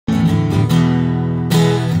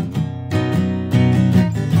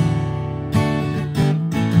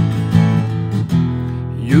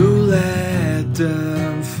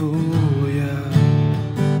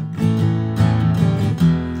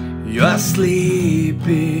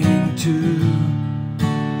sleeping too.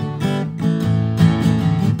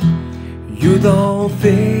 You don't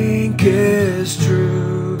think it's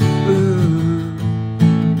true,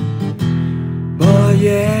 but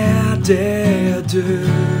yeah, they do.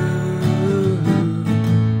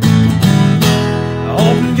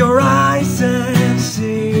 Open your eyes and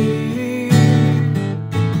see.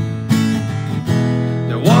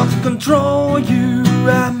 They want to control you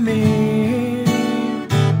and me.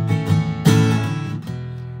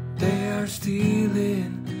 They are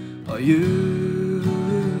stealing our youth.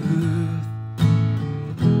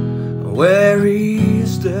 Where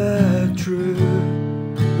is the truth?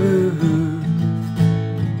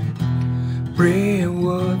 Bring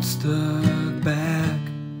Woodstock back.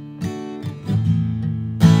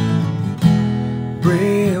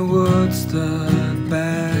 Bring Woodstock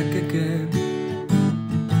back again.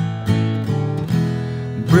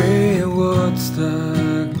 Bring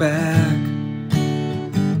Woodstock back.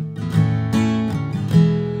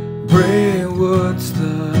 Bring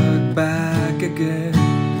Woodstock back again.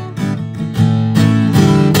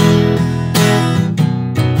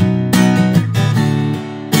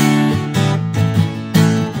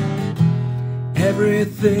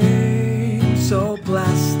 Everything's so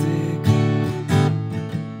plastic,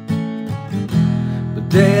 but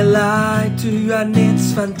they lie to you and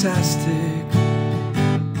it's fantastic.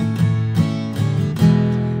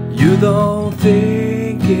 You don't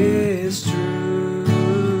think it's true,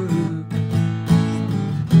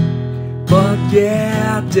 but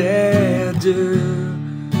yeah, they do.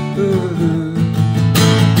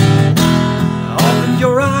 Open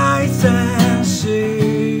your eyes and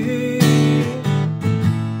see.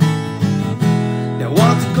 They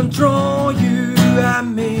want to control you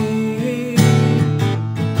and me.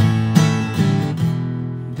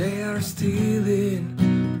 They are stealing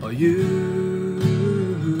our youth.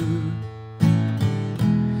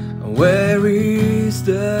 Where is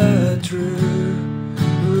the truth?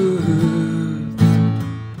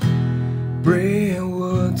 Bring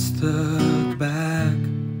Woodstock back.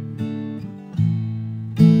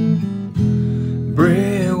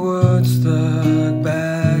 Bring Woodstock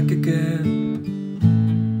back again.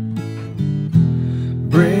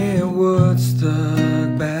 Bring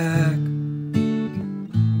Woodstock back.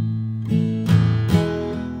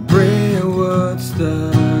 Bring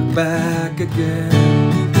Woodstock back again.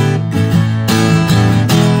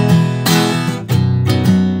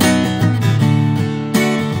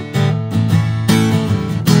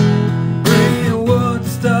 Bring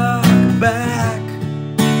Woodstock back.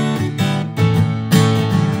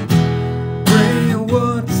 Bring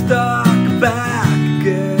Woodstock back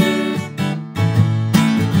again.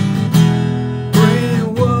 Bring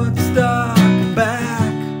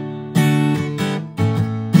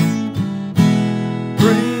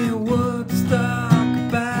Woodstock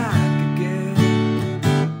back again.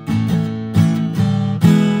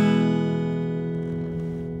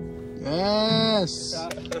 Yes.